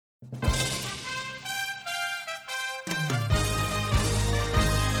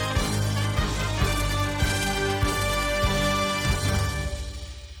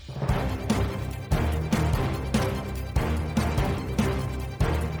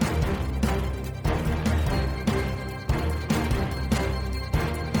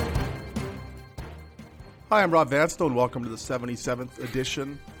Hi, I'm Rob Vanstone. Welcome to the 77th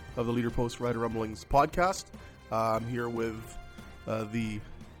edition of the Leader Post Rider Rumblings podcast. I'm here with the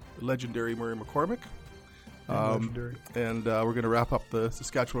legendary Murray McCormick. And we're going to wrap up the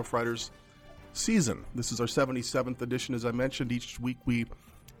Saskatchewan Riders season. This is our 77th edition. As I mentioned, each week we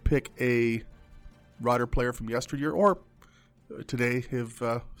pick a Rider player from yesteryear or today, if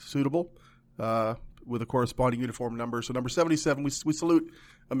suitable, with a corresponding uniform number. So number 77, we salute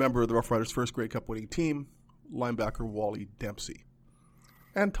a member of the Rough Riders' first Grey Cup winning team, linebacker Wally Dempsey,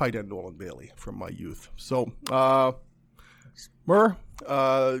 and tight end Nolan Bailey from my youth. So, Murr,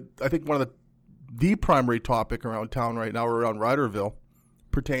 I think one of the primary topic around town right now, around Riderville,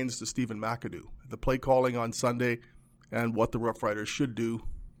 pertains to Stephen McAdoo, the play calling on Sunday, and what the Rough Riders should do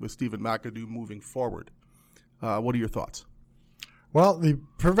with Stephen McAdoo moving forward. What are your thoughts? Well, the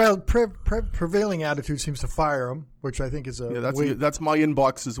prevailing attitude seems to fire him, which I think is that's my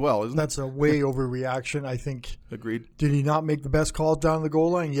inbox as well, isn't it? That's a way overreaction, I think. Agreed. Did he not make the best calls down the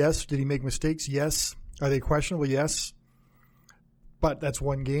goal line? Yes. Did he make mistakes? Yes. Are they questionable? Yes. But that's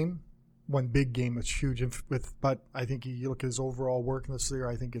one game, one big game that's huge. But I think you look at his overall work in this year,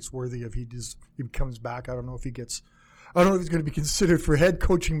 I think it's worthy if he comes back. I don't know if he's going to be considered for head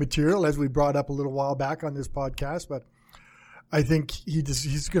coaching material, as we brought up a little while back on this podcast, but I think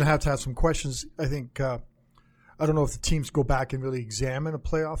he's going to have some questions. I think I don't know if the teams go back and really examine a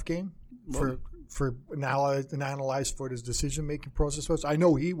playoff game for analyze what his decision making process was. I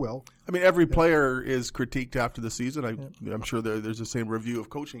know he will. I mean, every player is critiqued after the season. I'm sure there's the same review of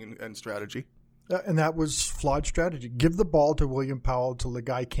coaching and strategy. And that was flawed strategy. Give the ball to William Powell till the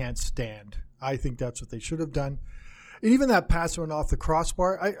guy can't stand. I think that's what they should have done. And even that pass went off the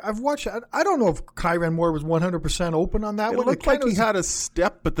crossbar. I've watched it. I don't know if Kyran Moore was 100% open on that one. It looked like he had a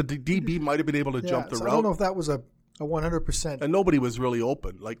step, but the DB might have been able to jump the route. I don't know if that was a 100%. And nobody was really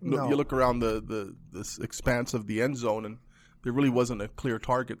open. No. You look around this expanse of the end zone, and there really wasn't a clear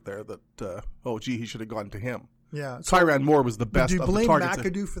target there that, he should have gone to him. Yeah. Kyran Moore was the best of the targets. Do you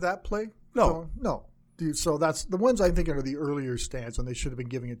blame McAdoo for that play? No. No. So that's the ones I'm thinking are the earlier stands when they should have been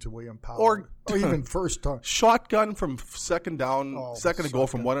giving it to William Powell or even first time. Shotgun from second down, second to goal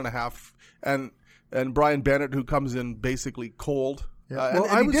from 1.5, and Brian Bennett, who comes in basically cold. Yeah.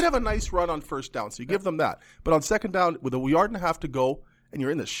 And he did have a nice run on first down, so you give them that. But on second down, with a yard and a half to go, and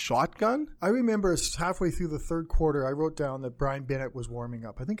you're in the shotgun? I remember halfway through the third quarter, I wrote down that Brian Bennett was warming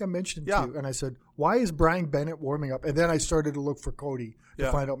up. I think I mentioned it to you, and I said, why is Brian Bennett warming up? And then I started to look for Cody to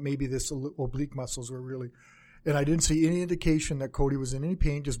find out maybe this oblique muscles were really. And I didn't see any indication that Cody was in any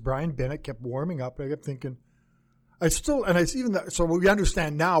pain, just Brian Bennett kept warming up. And I kept thinking, so we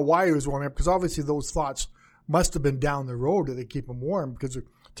understand now why he was warming up, because obviously those thoughts must have been down the road that they keep him warm because they're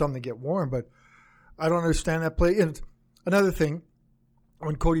telling him to get warm. But I don't understand that play. And another thing,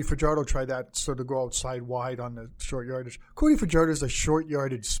 when Cody Fajardo tried that sort of go outside wide on the short yardage, Cody Fajardo is a short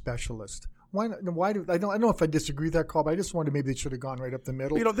yardage specialist. Why not? I don't know if I disagree with that call, but I just wondered maybe they should have gone right up the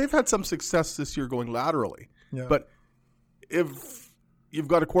middle. They've had some success this year going laterally. Yeah. But if you've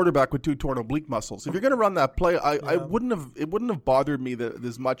got a quarterback with two torn oblique muscles, if you're going to run that play, it wouldn't have bothered me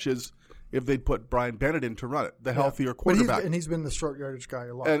as much as if they'd put Brian Bennett in to run it, the healthier quarterback. And he's been the short yardage guy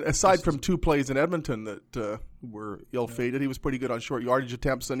a lot. And aside from two plays in Edmonton that were ill-fated, he was pretty good on short yardage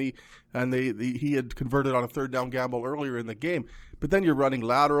attempts, and he had converted on a third down gamble earlier in the game. But then you're running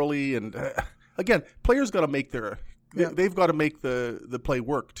laterally, and again, players got to make they've got to make the play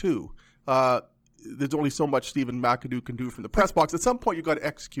work too. There's only so much Stephen McAdoo can do from the press box. At some point, you've got to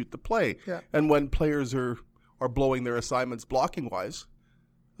execute the play. Yeah. And when players are blowing their assignments blocking-wise,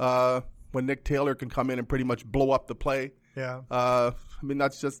 when Nick Taylor can come in and pretty much blow up the play. Yeah.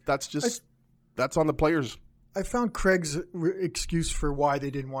 That's on the players. I found Craig's excuse for why they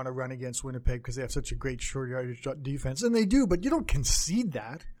didn't want to run against Winnipeg because they have such a great short yardage defense, and they do, but you don't concede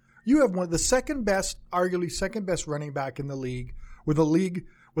that. You have one of the arguably second best running back in the league with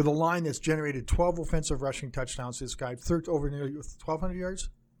a line that's generated 12 offensive rushing touchdowns this guy, over nearly 1,200 yards?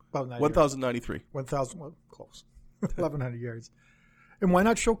 About 1,093. 1,000, well, close. 1,100 yards. And why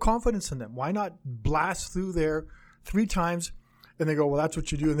not show confidence in them? Why not blast through there 3 times and they go, well, that's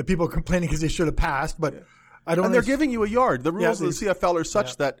what you do. And the people are complaining because they should have passed. But I don't. And they're giving you a yard. The rules of the CFL are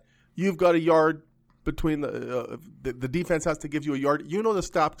such that you've got a yard between the defense has to give you a yard. You know the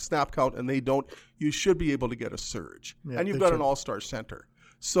snap count, and they don't. You should be able to get a surge. Yeah, and you've got an all-star center.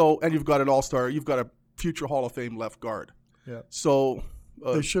 So, and you've got an all-star. You've got a future Hall of Fame left guard. Yeah. So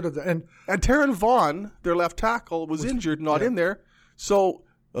they should have. And Taron Vaughn, their left tackle, was injured, not in there. So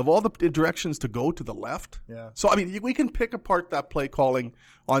of all the directions to go to the left. Yeah. So, I mean, we can pick apart that play calling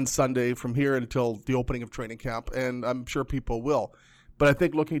on Sunday from here until the opening of training camp, and I'm sure people will. But I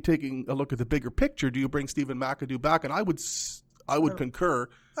think taking a look at the bigger picture, do you bring Stephen McAdoo back? And I would concur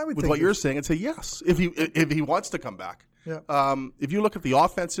with what you're saying and say yes, if he wants to come back. Yeah. If you look at the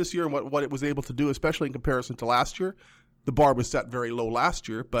offense this year and what it was able to do, especially in comparison to last year, the bar was set very low last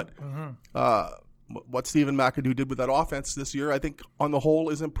year. But what Stephen McAdoo did with that offense this year, I think on the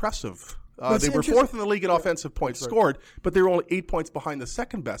whole is impressive. They were fourth in the league in offensive points scored, but they were only 8 points behind the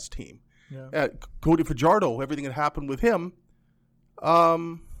second best team. Yeah. Cody Fajardo, everything that happened with him,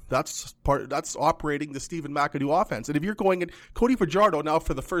 that's operating the Stephen McAdoo offense. And if you're going in, Cody Fajardo now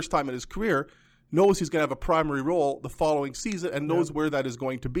for the first time in his career knows he's going to have a primary role the following season and knows where that is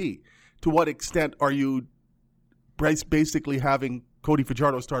going to be. To what extent are you basically having Cody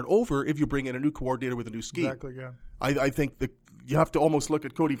Fajardo start over if you bring in a new coordinator with a new scheme? Exactly, yeah. I think that you have to almost look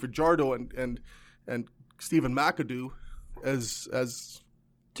at Cody Fajardo and Stephen McAdoo as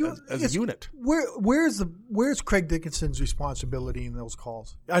a unit. Where's Craig Dickinson's responsibility in those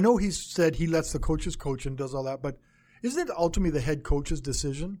calls? I know he said he lets the coaches coach and does all that, but isn't it ultimately the head coach's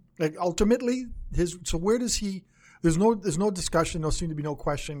decision? Like ultimately so where does he? There's no discussion. There seems to be no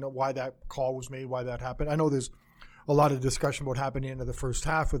question of why that call was made, why that happened. I know there's a lot of discussion about happening into the first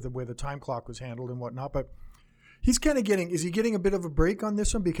half with the way the time clock was handled and whatnot, but he's kind of is he getting a bit of a break on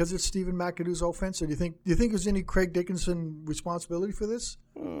this one because it's Stephen McAdoo's offense? Or do you think there's any Craig Dickinson responsibility for this?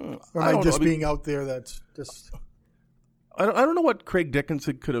 Or am I just being out there that's just... I don't know what Craig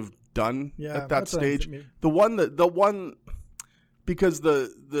Dickinson could have done at that stage. The one because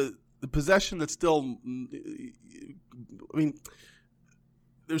the possession that's still, I mean,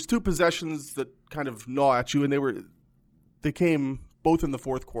 there's two possessions that kind of gnaw at you, and they came both in the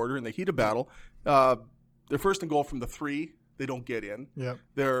fourth quarter in the heat of battle. They're first and goal from the 3. They don't get in. Yeah.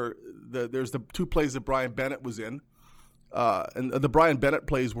 There's the 2 plays that Brian Bennett was in, and the Brian Bennett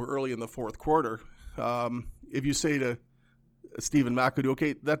plays were early in the fourth quarter. If you say to Stephen McAdoo,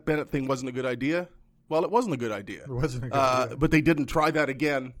 okay, that Bennett thing wasn't a good idea. Well, it wasn't a good idea. It wasn't a good idea. But they didn't try that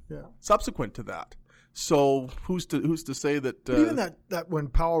again subsequent to that. So who's to say that? But even that when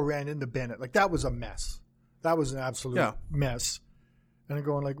Powell ran into Bennett, like that was a mess. That was an absolute mess. And I'm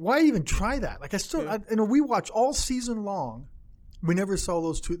going like, why even try that? Like we watch all season long. We never saw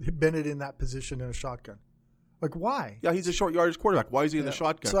those two Bennett in that position in a shotgun. Like why? Yeah, he's a short yardage quarterback. Why is he in the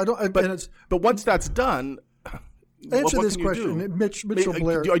shotgun? So I don't. But once that's done. Answer this question, Mitchell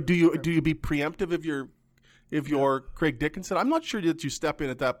Blair. Do you be preemptive if you're Craig Dickinson? I'm not sure that you step in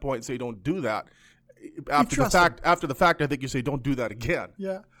at that point and say don't do that. After the fact, I think you say don't do that again.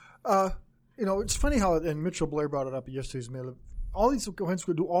 Yeah, it's funny how and Mitchell Blair brought it up at yesterday's mail. All these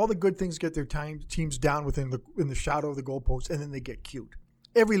offenses do all the good things, get their teams down in the shadow of the goalpost, and then they get cute.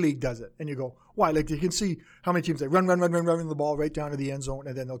 Every league does it, and you go, why? Like you can see how many teams they run the ball right down to the end zone,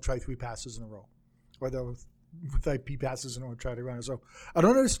 and then they'll try 3 passes in a row, or they'll with IP passes and try to run it. So I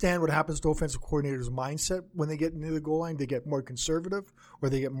don't understand what happens to offensive coordinators' mindset when they get near the goal line. They get more conservative or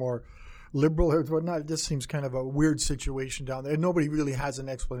they get more liberal or whatnot. It just seems kind of a weird situation down there. And nobody really has an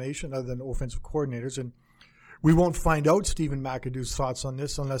explanation other than offensive coordinators. And we won't find out Stephen McAdoo's thoughts on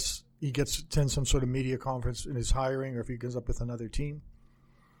this unless he attends some sort of media conference in his hiring or if he goes up with another team.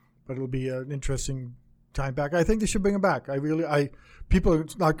 But it'll be an interesting time back. I think they should bring him back. People are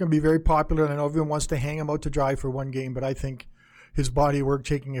not going to be very popular, and I know everyone wants to hang him out to dry for one game, but I think his body of work,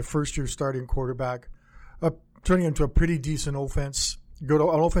 taking a first-year starting quarterback, turning into a pretty decent offense, go to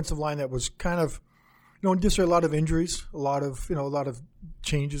an offensive line that was kind of, just a lot of injuries, a lot of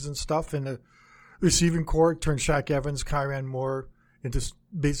changes and stuff, and the receiving corps turned Shaq Evans, Kyran Moore into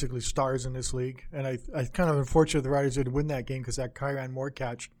basically stars in this league, and I kind of unfortunate the Riders didn't win that game because that Kyran Moore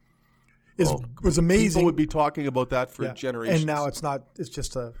catch was amazing. People would be talking about that for generations. And now it's not. It's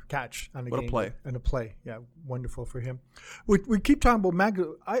just a catch on the game. What a play. And a play. Yeah, wonderful for him. We keep talking about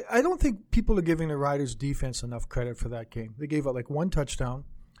McAdoo. I don't think people are giving the Riders' defense enough credit for that game. They gave up like 1 touchdown.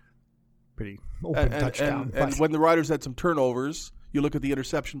 Pretty open touchdown. And when the Riders had some turnovers, you look at the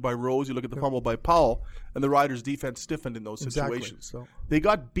interception by Rose, you look at the fumble by Powell, and the Riders' defense stiffened in those situations. So. They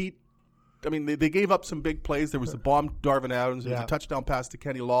got beat. I mean, they gave up some big plays. There was the bomb to Darvin Adams. There was a touchdown pass to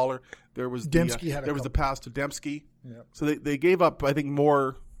Kenny Lawler. There was the pass to Dembski. Yeah. So they gave up, I think,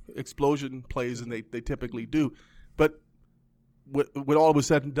 more explosion plays than they typically do. But when all was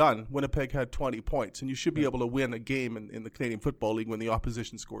said and done, Winnipeg had 20 points, and you should be able to win a game in the Canadian Football League when the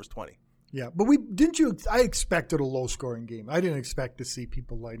opposition scores 20. Yeah, but I expected a low-scoring game. I didn't expect to see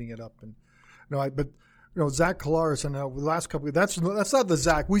people lighting it up, Zach Collaros and the last couple. That's not the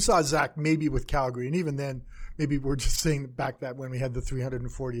Zach we saw. Zach maybe with Calgary, and even then, maybe we're just saying back that when we had the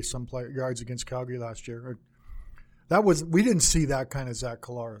 340 some yards against Calgary last year. We didn't see that kind of Zach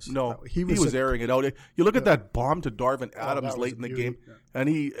Collaros. No, he was airing it out. You look at that bomb to Darvin Adams late in the game, and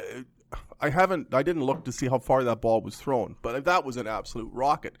I didn't look to see how far that ball was thrown, but that was an absolute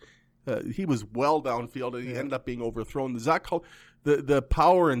rocket. He was well downfield, and he ended up being overthrown. The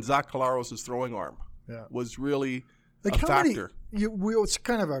power in Zach Collaros' throwing arm was really a factor. It's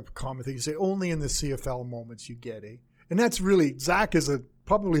kind of a common thing. You say only in the CFL moments you get and that's really, Zach is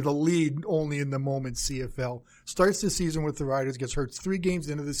probably the lead only in the moment CFL. Starts the season with the Riders, gets hurt 3 games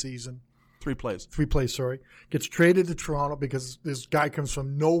into the season. 3 plays. 3 plays, sorry. Gets traded to Toronto because this guy comes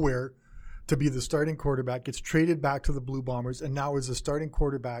from nowhere to be the starting quarterback, gets traded back to the Blue Bombers, and now is the starting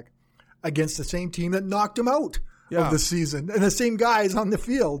quarterback against the same team that knocked him out of the season. And the same guy is on the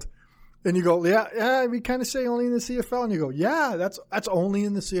field. And you go, we kind of say only in the CFL. And you go, that's only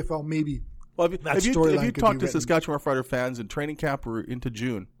in the CFL, maybe. Well, if you talked to Saskatchewan Roughrider fans in training camp or into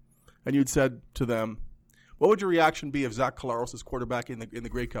June, and you'd said to them, what would your reaction be if Zach Collaros is quarterback in the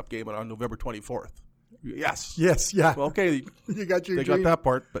Grey Cup game on November 24th? Yes. Yes, yeah. Well, okay. They got that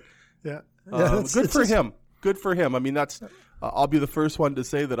part, but good for him. Good for him. I mean, that's. I'll be the first one to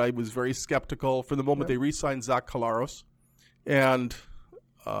say that I was very skeptical from the moment they re-signed Zach Collaros, and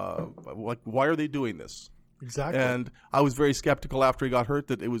why are they doing this? Exactly. And I was very skeptical after he got hurt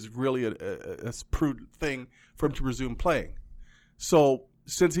that it was really a prudent thing for him to resume playing. So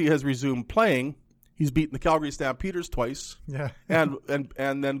since he has resumed playing, he's beaten the Calgary Stampeders twice, and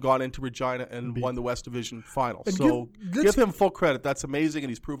then gone into Regina and won the West Division final. And so give him full credit. That's amazing,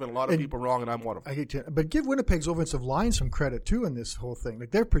 and he's proven a lot of people wrong, and I'm one of them. I hate to, but give Winnipeg's offensive line some credit too in this whole thing. Like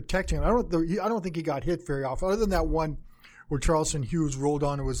they're protecting him. I don't think he got hit very often, other than that one where Charleston Hughes rolled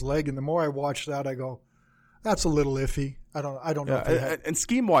onto his leg. And the more I watch that, I go, that's a little iffy. I don't know. And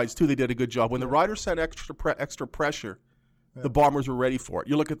scheme-wise, too, they did a good job. When the Riders sent extra pressure, the Bombers were ready for it.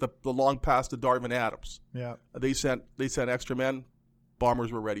 You look at the long pass to Darvin Adams. Yeah. They sent extra men.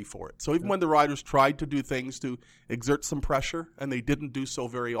 Bombers were ready for it. So even when the Riders tried to do things to exert some pressure, and they didn't do so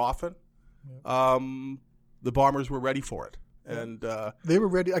very often, the Bombers were ready for it. And they were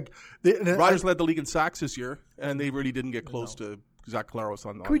ready. Riders led the league in sacks this year, and they really didn't get close to Zach Collaros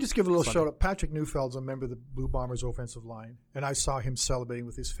on. Can we just give a little shout out? Patrick Neufeld's a member of the Blue Bombers offensive line, and I saw him celebrating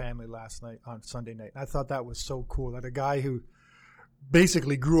with his family last night on Sunday night. I thought that was so cool. That a guy who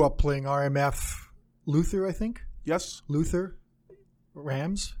basically grew up playing RMF Luther, I think. Yes, Luther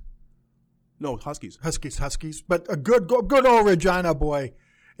Rams. No, Huskies. Huskies. But a good old Regina boy.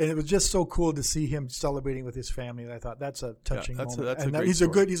 And it was just so cool to see him celebrating with his family. And I thought that's a touching moment. That's a great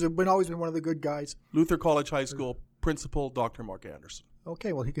story. He's always been one of the good guys. Luther College High School principal, Dr. Mark Anderson.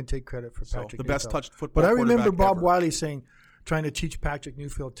 Okay, well, he can take credit for Patrick the Neufeld. best touched football. But I remember Bob ever. Wiley trying to teach Patrick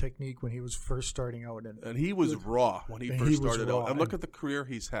Neufeld technique when he was first starting out. And he was raw when he first started out. And look at the career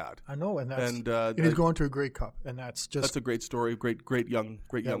he's had. I know, and he's going to a Grey Cup, and that's a great story. Great young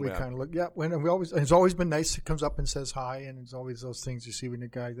man. We kind of look, it's always been nice. He comes up and says hi, and it's always those things you see when a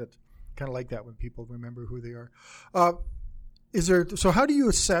guy that kind of like that when people remember who they are. So how do you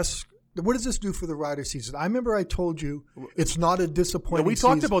assess? What does this do for the Rider season? I remember I told you it's not a disappointing season.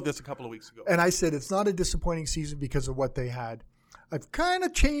 We talked about this a couple of weeks ago. And I said it's not a disappointing season because of what they had. I've kind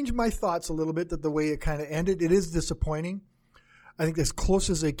of changed my thoughts a little bit that the way it kind of ended. It is disappointing. I think as close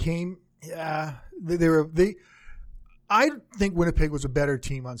as they came, I think Winnipeg was a better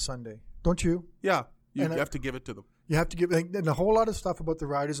team on Sunday. Don't you? Yeah. You have to give it to them. You have to give and a whole lot of stuff about the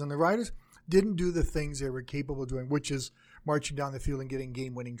Riders. And the Riders didn't do the things they were capable of doing, which is marching down the field and getting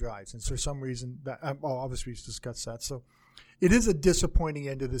game-winning drives. And for some reason, obviously we've discussed that. So it is a disappointing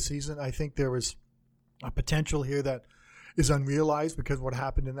end of the season. I think there was a potential here that is unrealized because of what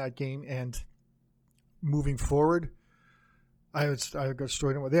happened in that game. And moving forward, I got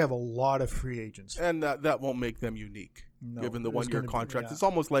straight in. They have a lot of free agents. And that won't make them unique, given the one-year contract. It's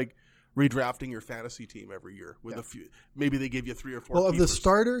almost like redrafting your fantasy team every year with a few. Maybe they give you 3 or 4 Well, of keepers. the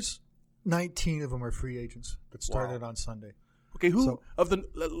starters, 19 of them are free agents that started on Sunday. Okay, of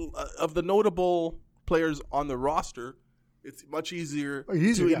the notable players on the roster, it's much easier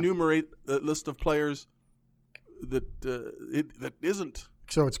to enumerate the list of players that isn't.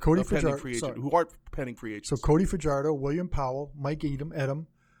 So it's Cody Fajardo, who aren't pending free agents. So Cody Fajardo, William Powell, Mike Edom,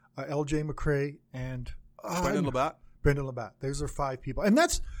 L.J. McCray, and Brendan Labatt. Brendan Labatt. Those are 5 people, and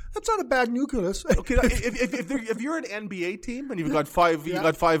that's not a bad nucleus. Okay, if you're an NBA team and you've got 5, you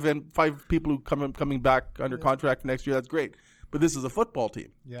got 5 people who coming back under contract next year, that's great. But this is a football team.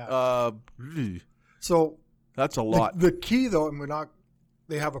 Yeah. So that's a lot. The key, though, and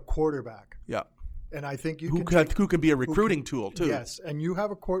they have a quarterback. Yeah. And I think who can be a recruiting tool too. Yes, and you have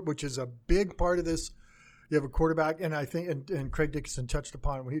a court, which is a big part of this. You have a quarterback, and I think, and Craig Dickinson touched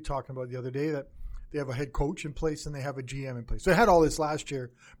upon it when he was talking about it the other day, that They have a head coach in place and they have a GM in place. They had all this last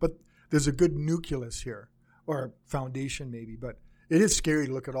year, but there's a good nucleus here, or foundation maybe. But it is scary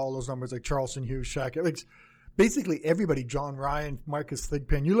to look at all those numbers like Charleston Hughes, Shaq. It's basically everybody, John Ryan, Marcus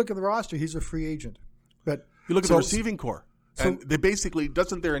Thigpen. You look at the roster, he's a free agent. But you look at the receiving core. And they basically,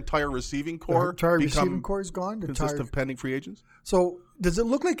 doesn't their entire receiving core receiving core is gone? Consist of pending free agents? So does it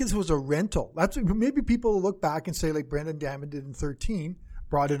look like this was a rental? That's maybe people will look back and say like Brendan Damon did in 2013,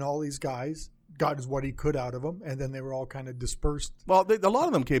 brought in all these guys, got what he could out of them, and then they were all kind of dispersed. Well, a lot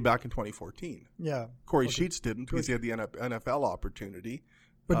of them came back in 2014. Yeah. Corey Sheets didn't because he had the NFL opportunity.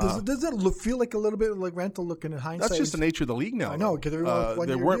 But does it feel like a little bit like rental looking at hindsight? That's just the nature of the league now. I know, because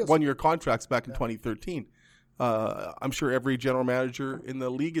there weren't one-year contracts back in 2013. I'm sure every general manager in the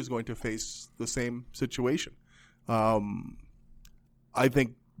league is going to face the same situation. I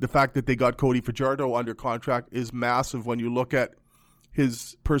think the fact that they got Cody Fajardo under contract is massive when you look at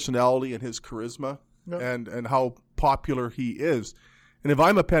his personality and his charisma and how popular he is. And if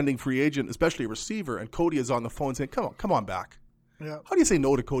I'm a pending free agent, especially a receiver, and Cody is on the phone saying, come on back. Yeah. How do you say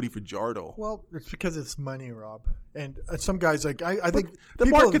no to Cody Fajardo? Well, it's because it's money, Rob. And some guys, like, I think the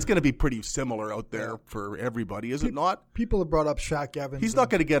market's going to be pretty similar out there for everybody, is it not? People have brought up Shaq Evans. He's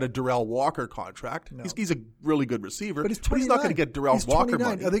not going to get a Darrell Walker contract. No. He's a really good receiver, but he's not going to get Darrell Walker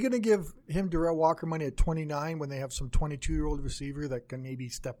money. Are they going to give him Darrell Walker money at 29 when they have some 22-year-old receiver that can maybe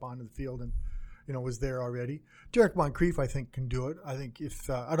step onto the field and, was there already? Derek Moncrief, I think, can do it. I think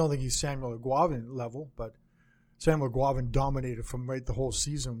I don't think he's Samuel Aguavin level, but Samuel Aguavin dominated from the whole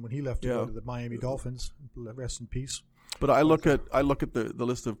season when he left to go to the Miami Dolphins. Rest in peace. But I look at the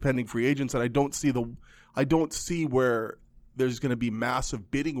list of pending free agents, and I don't see where there's going to be massive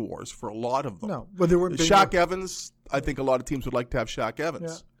bidding wars for a lot of them. No, but there weren't. Shaq Evans, I think a lot of teams would like to have Shaq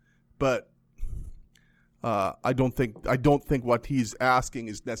Evans, but I don't think what he's asking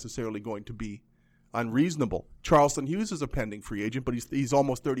is necessarily going to be unreasonable. Charleston Hughes is a pending free agent, but he's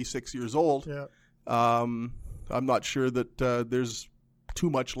almost 36 years old. Yeah. I'm not sure that there's too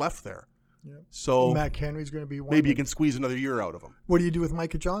much left there. Yeah. So Matt Henry's going to be one. Maybe you can squeeze another year out of him. What do you do with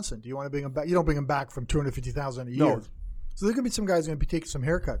Micah Johnson? Do you want to bring him back? You don't bring him back from $250,000 a year. No. So there's going to be some guys going to be taking some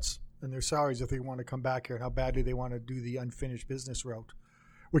haircuts in their salaries if they want to come back here, and how badly they want to do the unfinished business route,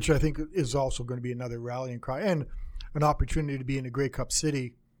 which I think is also going to be another rallying cry and an opportunity to be in a Grey Cup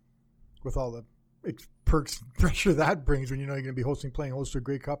city with all the perks and pressure that brings when you're going to be playing host to a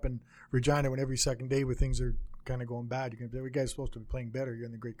Grey Cup in Regina when every second day where things are kind of going bad. Every guy's supposed to be playing better. You're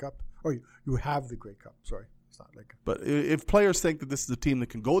in the Grey Cup. Or you have the Grey Cup. Sorry. It's not like. But if players think that this is a team that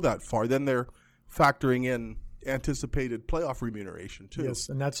can go that far, then they're factoring in anticipated playoff remuneration too. Yes,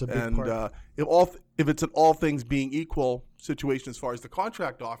 and that's a big part. If it's an all things being equal situation as far as the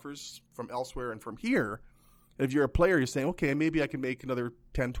contract offers from elsewhere and from here, if you're a player, you're saying, okay, maybe I can make another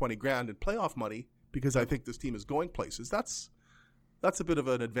 10, 20 grand in playoff money because I think this team is going places. That's a bit of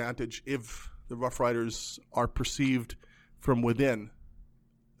an advantage if the Rough Riders are perceived from within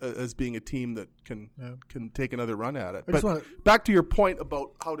as being a team that can take another run at it. But back to your point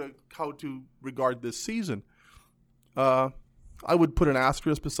about how to regard this season, I would put an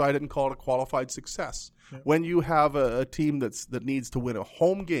asterisk beside it and call it a qualified success. Yeah. When you have a team that needs to win a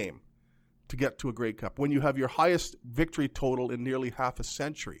home game to get to a Grey Cup, when you have your highest victory total in nearly half a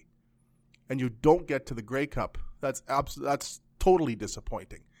century, and you don't get to the Grey Cup, that's totally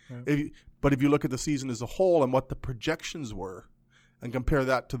disappointing. Yeah. But if you look at the season as a whole and what the projections were, and compare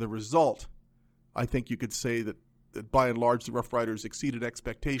that to the result, I think you could say that by and large the Rough Riders exceeded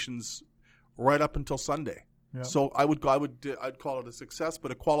expectations right up until Sunday. Yeah. So I'd call it a success,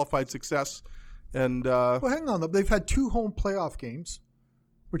 but a qualified success. And well, hang on, they've had 2 home playoff games,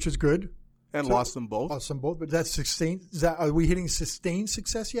 which is good. And lost them both. But that's sustained. Are we hitting sustained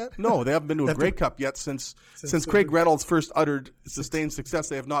success yet? No, they haven't been to a Grey Cup yet since Craig Reynolds first uttered sustained success.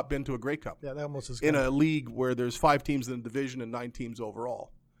 They have not been to a Grey Cup. Yeah, that almost is in a league where there's 5 teams in the division and 9 teams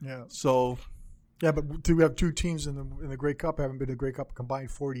overall. Yeah. So. Yeah, but we have 2 teams in the Grey Cup. Haven't been to a Grey Cup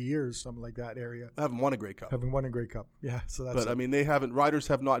combined 40 years, something like that area. Haven't won a Grey Cup. Haven't won a Grey Cup. Yeah, so that's. But I mean, they haven't. Riders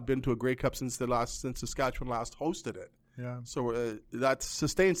have not been to a Grey Cup since Saskatchewan last hosted it. Yeah. So that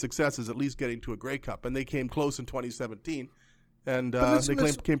sustained success is at least getting to a Grey Cup, and they came close in 2017, and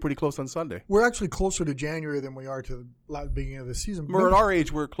they came pretty close on Sunday. We're actually closer to January than we are to the beginning of the season. We're at our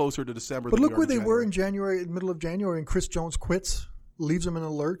age, we're closer to December. But look where they were in January, middle of January, and Chris Jones quits, leaves them in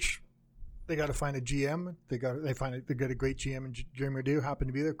a lurch. They got to find a GM. They got a great GM, and Jeremy Adair happened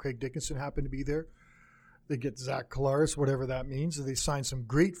to be there. Craig Dickinson happened to be there. They get Zach Collaros, whatever that means. They signed some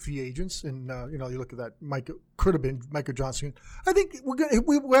great free agents, and you look at that. Could have been Michael Johnson. I think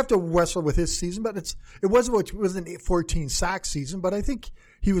we have to wrestle with his season, but it wasn't a 14 sack season. But I think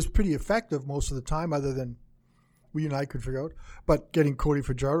he was pretty effective most of the time, other than we and I could figure out. But getting Cody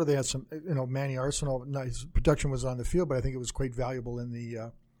Fajardo, they had some. Manny Arsenal. His production was on the field, but I think it was quite valuable in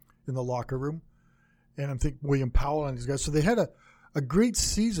the locker room. And I think William Powell and these guys. So they had a great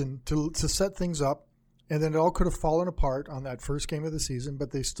season to set things up. And then it all could have fallen apart on that first game of the season,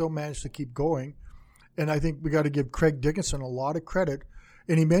 but they still managed to keep going. And I think we got to give Craig Dickinson a lot of credit.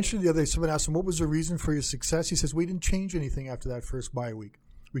 And he mentioned the other day, someone asked him, what was the reason for your success? He says, we didn't change anything after that first bye week.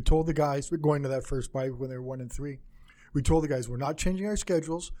 We told the guys, we're going to that first bye when they were 1-3. We told the guys, we're not changing our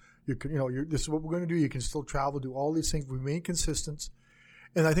schedules. This is what we're going to do. You can still travel, do all these things, remain consistent.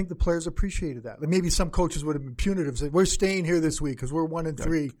 And I think the players appreciated that. Like maybe some coaches would have been punitive, said, we're staying here this week because we're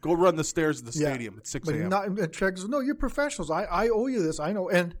 1-3. Go run the stairs of the stadium at 6 a.m. And Craig says, no, you're professionals. I owe you this. I know.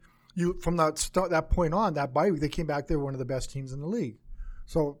 And you from that point on, that bye week, they came back. They were one of the best teams in the league.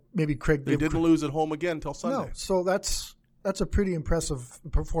 So maybe Craig. They didn't lose at home again until Sunday. No. So that's a pretty impressive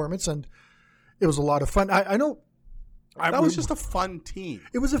performance, and it was a lot of fun. I know. That was just a fun team.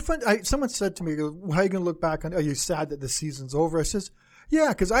 It was a fun. Someone said to me, how are you going to look back on? Are you sad that the season's over? I says, yeah,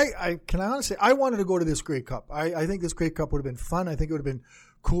 because I honestly, I wanted to go to this Grey Cup. I think this Grey Cup would have been fun. I think it would have been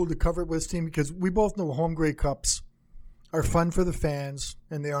cool to cover it with this team because we both know home Grey Cups are fun for the fans,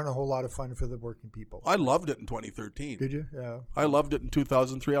 and they aren't a whole lot of fun for the working people. I loved it in 2013. Did you? Yeah. I loved it in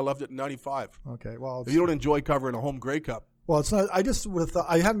 2003. I loved it in 95. Okay, well. If you don't enjoy covering a home Grey Cup. Well, it's not. I just would have thought.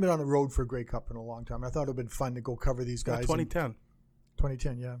 I haven't been on the road for a Grey Cup in a long time. I thought it would have been fun to go cover these guys. 2010.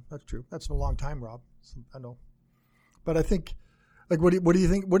 2010, yeah, that's true. That's a long time, Rob. I know. But I think, what do you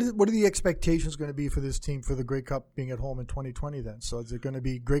think? What are the expectations going to be for this team for the Grey Cup being at home in 2020 then? So is it going to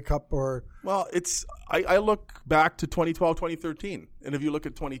be Grey Cup or? Well, I look back to 2012, 2013. And if you look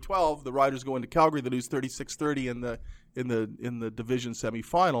at 2012, the Riders go into Calgary, they lose 36-30 in the division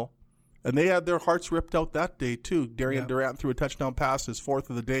semifinal. And they had their hearts ripped out that day, too. Darian Durant threw a touchdown pass, his fourth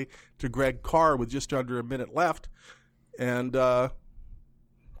of the day, to Greg Carr with just under a minute left. And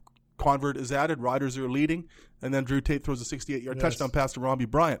Convert is added. Riders are leading. And then Drew Tate throws a 68-yard touchdown pass to Robbie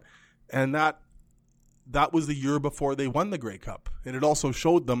Bryant. And that was the year before they won the Grey Cup. And it also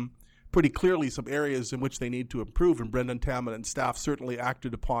showed them pretty clearly some areas in which they need to improve. And Brendan Tamman and staff certainly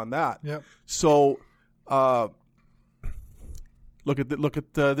acted upon that. Yep. So look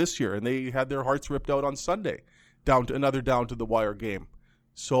at this year, and they had their hearts ripped out on Sunday, down to the wire game.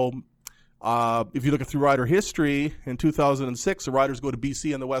 So if you look at through Rider history, in 2006, the Riders go to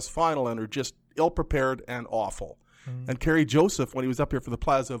BC in the West Final and are just ill-prepared and awful. Mm-hmm. And Kerry Joseph, when he was up here for the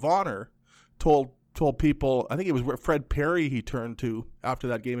Plaza of Honor, told people, I think it was Fred Perry he turned to after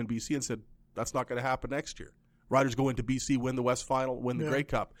that game in BC and said, that's not going to happen next year. Riders go into BC, win the West Final, win the Grey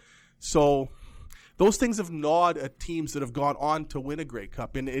Cup. So those things have gnawed at teams that have gone on to win a Grey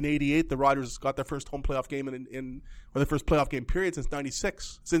Cup. In 88, the Riders got their first home playoff game or their first playoff game period since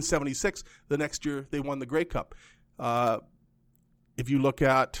 76. The next year, they won the Grey Cup. If you look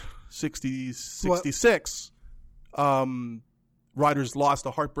at 66, Riders lost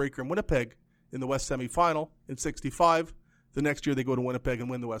a heartbreaker in Winnipeg in the West semifinal. In 65, the next year they go to Winnipeg and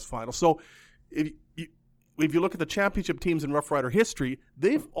win the West Final. So if you look at the championship teams in Rough Rider history,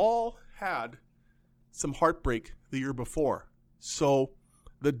 they've all had some heartbreak the year before. So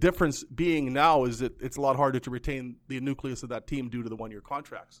the difference being now is that it's a lot harder to retain the nucleus of that team due to the one-year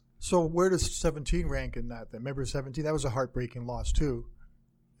contracts. So where does 17 rank in that then? Remember 17? That was a heartbreaking loss too.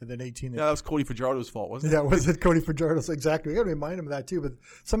 And then 18. Yeah, that was Cody Fajardo's fault, wasn't it? Yeah, was it Cody Fajardo's? Exactly. I got to remind him of that too. But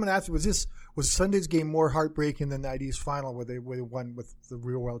someone asked, was Sunday's game more heartbreaking than that East final where they won with the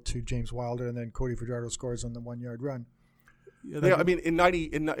real world to James Wilder and then Cody Fajardo scores on the 1-yard run? Yeah, in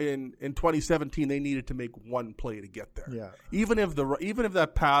 2017 they needed to make one play to get there. Yeah. Even if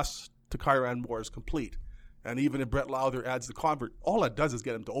that pass to Kyran Moore is complete, and even if Brett Lowther adds the convert, all that does is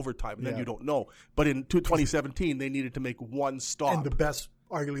get him to overtime, and then you don't know. But in 2017 they needed to make one stop. And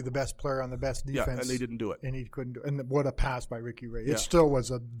arguably the best player on the best defense. Yeah, and they didn't do it. And he couldn't do it. And what a pass by Ricky Ray. It still was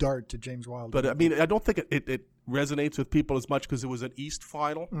a dart to James Wilder. But, I mean, I don't think it resonates with people as much because it was an East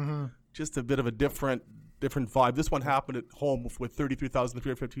final. Mm-hmm. Just a bit of a different vibe. This one happened at home with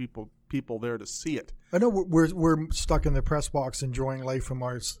 33,350 people there to see it. I know we're stuck in the press box enjoying life from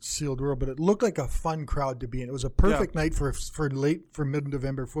our sealed world, but it looked like a fun crowd to be in. It was a perfect night for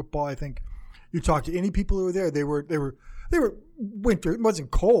mid-November football. I think you talk to any people who were there, they were winter. It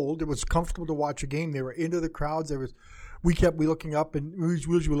wasn't cold. It was comfortable to watch a game. They were into the crowds. We looking up, and we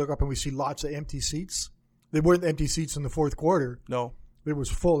usually look up and we see lots of empty seats. There weren't empty seats in the fourth quarter. No. It was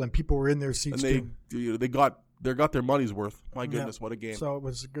full, and people were in their And seats. they got their money's worth. My goodness, what a game! So it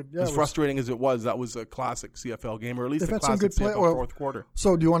was good. Yeah, as frustrating as it was, that was a classic CFL game, or at least They've a had some classic good CFL play- well, fourth quarter.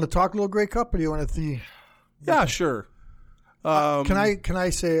 So do you want to talk a little Grey Cup, or do you want to Yeah, sure. Can I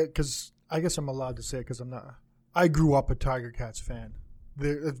say it? Because I guess I'm allowed to say it because I'm not. I grew up a Tiger Cats fan.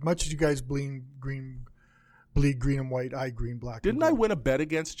 As much as you guys bleed green and white, I green, black. Didn't I win a bet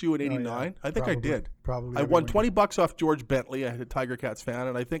against you in '89? Oh, yeah. I think I did. Probably. I won $20 off George Bentley. I had a Tiger Cats fan,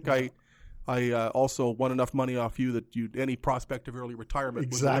 and I think I also won enough money off you that any prospect of early retirement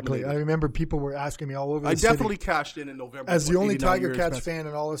Exactly. was I eliminated. remember people were asking me all over. I the city. definitely cashed in November. As the only 89 Tiger years Cats past. fan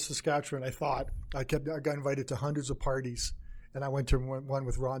in all of Saskatchewan, I got invited to hundreds of parties, and I went to one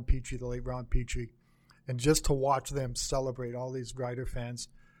with Ron Petrie, the late Ron Petrie, and just to watch them celebrate all these Rider fans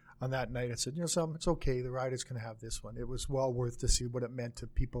on that night, I said, something, it's okay. The Riders can have this one. It was well worth to see what it meant to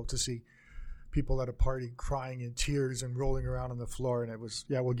people, to see people at a party crying in tears and rolling around on the floor, and it was,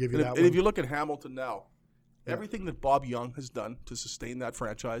 we'll give you that And one. if you look at Hamilton now, everything that Bob Young has done to sustain that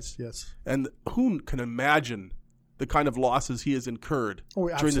franchise, yes, and who can imagine the kind of losses he has incurred during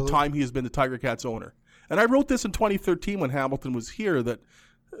the absolutely. time he has been the Tiger Cats owner. And I wrote this in 2013 when Hamilton was here, that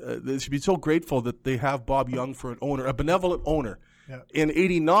they should be so grateful that they have Bob Young for an owner, a benevolent owner. Yeah. In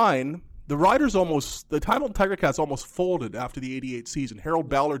 '89, the Hamilton Tiger Cats almost folded after the '88 season. Harold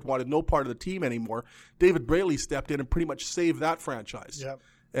Ballard wanted no part of the team anymore. David Braley stepped in and pretty much saved that franchise. Yep.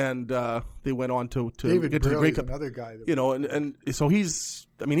 And they went on to David get to the Grey Braley's Cup. another guy. And so he's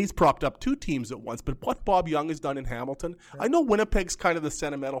propped up two teams at once. But what Bob Young has done in Hamilton, I know Winnipeg's kind of the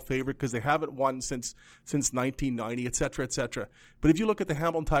sentimental favorite because they haven't won since 1990, et cetera, et cetera. But if you look at the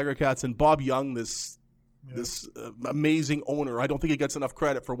Hamilton Tiger Cats and Bob Young, this amazing owner, I don't think he gets enough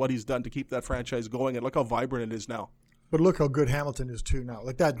credit for what he's done to keep that franchise going. And look how vibrant it is now. But look how good Hamilton is too now.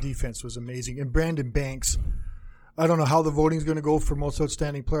 Like, that defense was amazing. And Brandon Banks, I don't know how the voting's going to go for most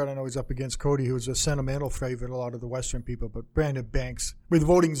outstanding player. I know he's up against Cody, who was a sentimental favorite, a lot of the Western people. But Brandon Banks, the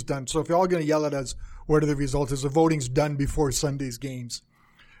voting's done. So if you're all going to yell at us, what are the results? Is the voting's done before Sunday's games.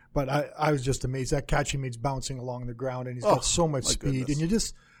 But I was just amazed. That catch he made's bouncing along the ground, and he's got so much speed. Goodness. And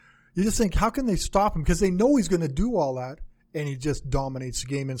you just think, how can they stop him? Because they know he's going to do all that, and he just dominates the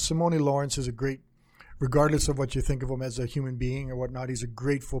game. And Simone Lawrence is a great, regardless of what you think of him as a human being or whatnot, he's a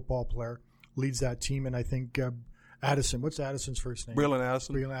great football player, leads that team. And I think Addison, what's Addison's first name? Braylon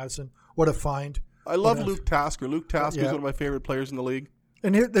Addison. Braylon Addison. What a find. I love Luke Tasker. Luke Tasker is one of my favorite players in the league.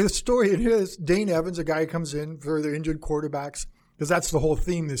 And here, the story, and here's Dane Evans, a guy who comes in for their injured quarterbacks, because that's the whole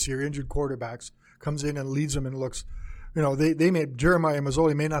theme this year, injured quarterbacks, comes in and leads them and looks, Jeremiah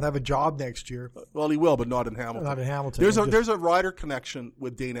Mazzoli may not have a job next year. Well, he will, but not in Hamilton. Not in Hamilton. There's a Rider connection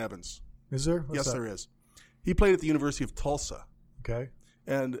with Dane Evans. Is there? Yes, there is. He played at the University of Tulsa. Okay.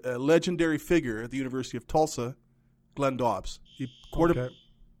 And a legendary figure at the University of Tulsa, Glenn Dobbs. Okay.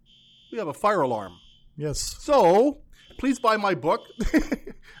 We have a fire alarm. Yes. So, please buy my book.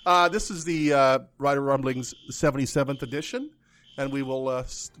 This is the Rider Rumblings 77th edition, and we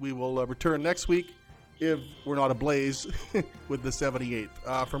will return next week if we're not ablaze with the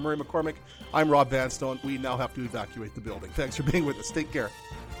 78th. For Murray McCormick, I'm Rob Vanstone. We now have to evacuate the building. Thanks for being with us. Take care.